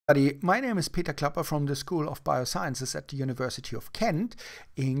My name is Peter Klapper from the School of Biosciences at the University of Kent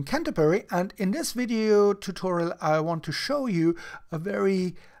in Canterbury, and in this video tutorial I want to show you a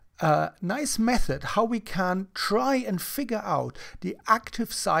very nice method how we can try and figure out the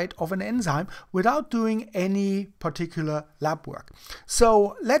active site of an enzyme without doing any particular lab work.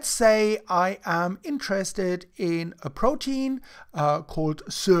 So let's say I am interested in a protein called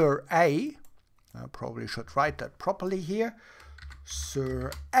SIRA. I probably should write that properly here.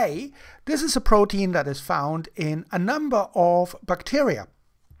 SIRA. This is a protein that is found in a number of bacteria.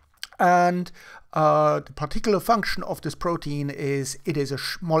 And the particular function of this protein is it is a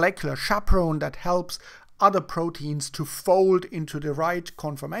molecular chaperone that helps other proteins to fold into the right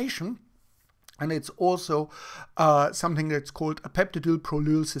conformation. And it's also something that's called a peptidyl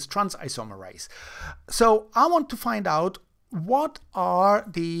prolyl cis transisomerase. So I want to find out what are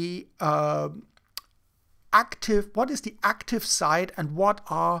the what is the active site and what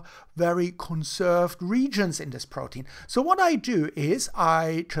are very conserved regions in this protein. So what I do is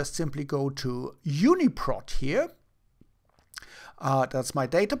I just simply go to UniProt here. That's my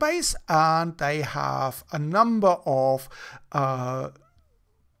database, and they have a number of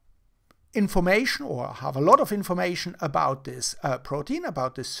information, or have a lot of information about this protein,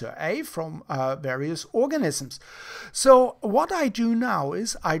 about this SIRA from various organisms. So what I do now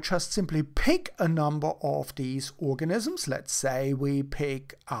is I just simply pick a number of these organisms. Let's say we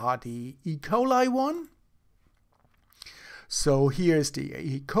pick the E. coli one. So here's the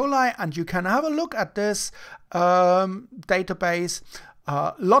E. coli, and you can have a look at this database.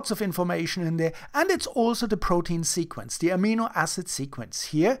 Lots of information in there, and it's also the protein sequence, the amino acid sequence.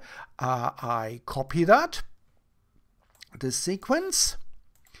 Here I copy that, the sequence,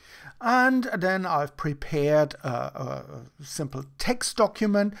 and then I've prepared a simple text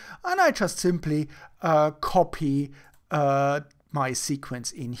document, and I just simply copy my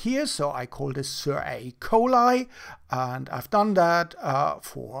sequence in here. So I call this SIRA coli, and I've done that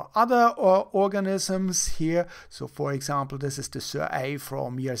for other organisms here. So for example, this is the SIRA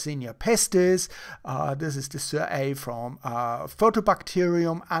from Yersinia pestis, this is the SIRA from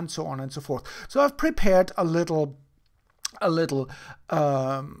Photobacterium, and so on and so forth. So I've prepared a little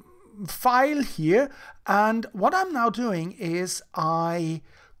file here, and what I'm now doing is I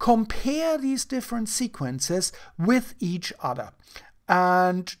compare these different sequences with each other.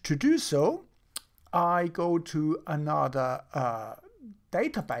 And to do so, I go to another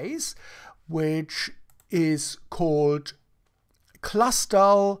database, which is called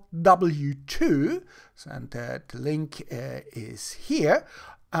Clustal W2, and the link is here.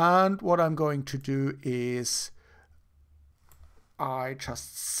 And what I'm going to do is I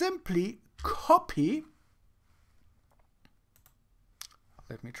just simply copy.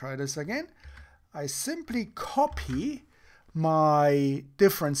 Let me try this again. I simply copy my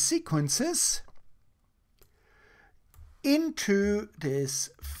different sequences into this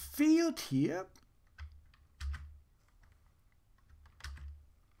field here.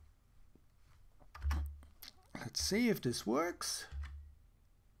 Let's see if this works.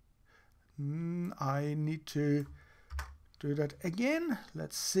 I need to do that again.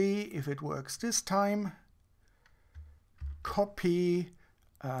 Let's see if it works this time. Copy.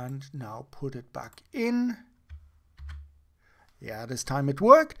 And now put it back in. Yeah, this time it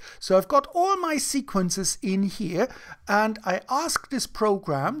worked. So I've got all my sequences in here, and I ask this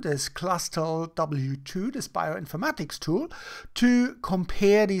program, this Clustal W2, this bioinformatics tool, to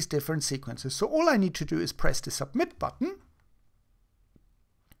compare these different sequences. So all I need to do is press the submit button.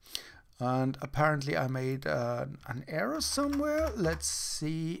 And apparently I made an error somewhere. Let's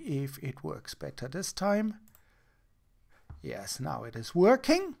see if it works better this time. Yes, now it is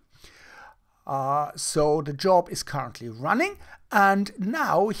working. So the job is currently running, and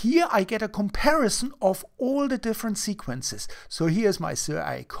now here I get a comparison of all the different sequences. So here's my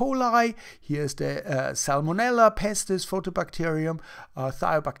SIRA coli, here's the Salmonella pestis, Photobacterium,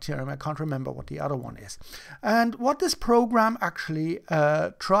 Thiobacterium, I can't remember what the other one is. And what this program actually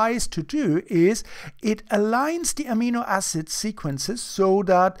tries to do is it aligns the amino acid sequences so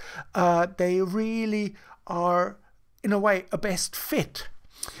that they really are in a way a best fit.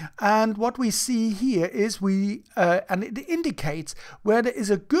 And what we see here is and it indicates where there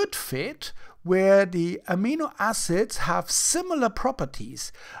is a good fit, where the amino acids have similar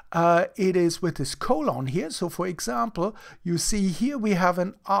properties. It is with this colon here. So for example, you see here we have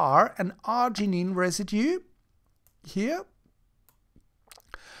an arginine residue here.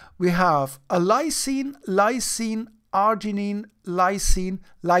 We have a lysine, arginine, lysine,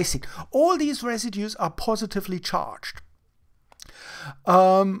 lysine. All these residues are positively charged.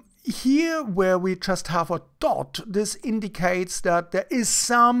 here where we just have a dot, this indicates that there is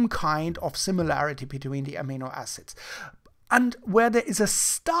some kind of similarity between the amino acids. And where there is a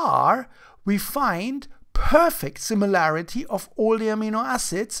star, we find perfect similarity of all the amino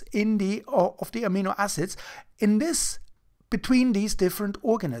acids in the amino acids in this between these different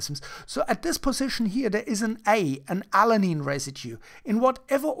organisms. So at this position here, there is an alanine residue in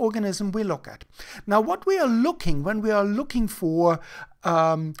whatever organism we look at. Now, what we are looking when we are looking for,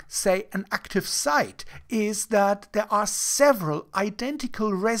 say, an active site, is that there are several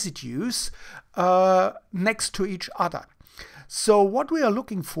identical residues next to each other. So what we are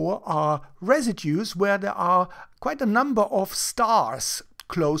looking for are residues where there are quite a number of stars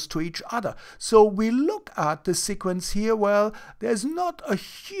close to each other. So we look at the sequence here. Well, there's not a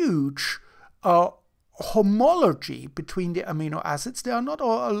huge homology between the amino acids. There are not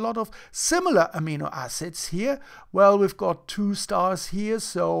a lot of similar amino acids here. Well, we've got 2 stars here,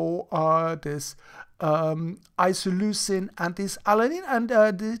 so this isoleucine and this alanine, and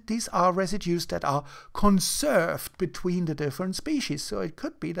these are residues that are conserved between the different species, so it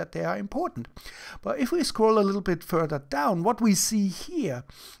could be that they are important. But if we scroll a little bit further down, what we see here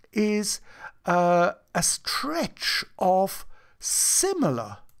is a stretch of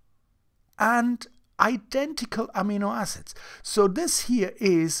similar and identical amino acids. So this here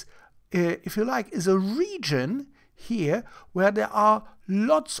is, if you like, is a region here where there are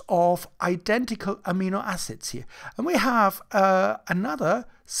lots of identical amino acids here. And we have another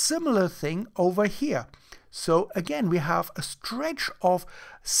similar thing over here. So again, we have a stretch of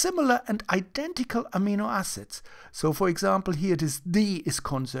similar and identical amino acids. So for example, here this D is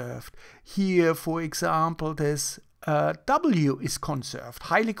conserved. Here, for example, this W is conserved,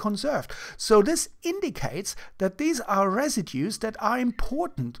 highly conserved. So this indicates that these are residues that are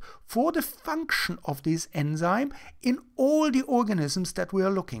important for the function of this enzyme in all the organisms that we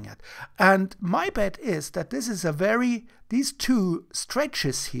are looking at. And my bet is that this is these 2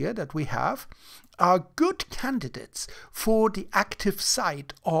 stretches here that we have are good candidates for the active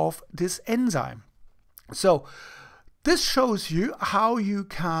site of this enzyme. So this shows you how you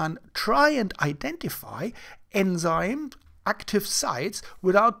can try and identify enzyme active sites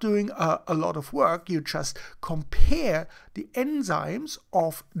without doing a lot of work. You just compare the enzymes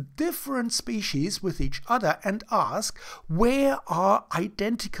of different species with each other and ask, where are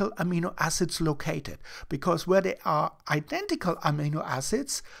identical amino acids located? Because where there are identical amino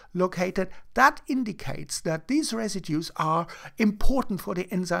acids located, that indicates that these residues are important for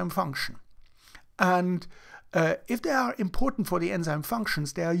the enzyme function. And if they are important for the enzyme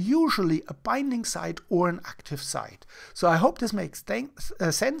functions, they are usually a binding site or an active site. So I hope this makes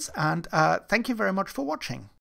sense, and thank you very much for watching.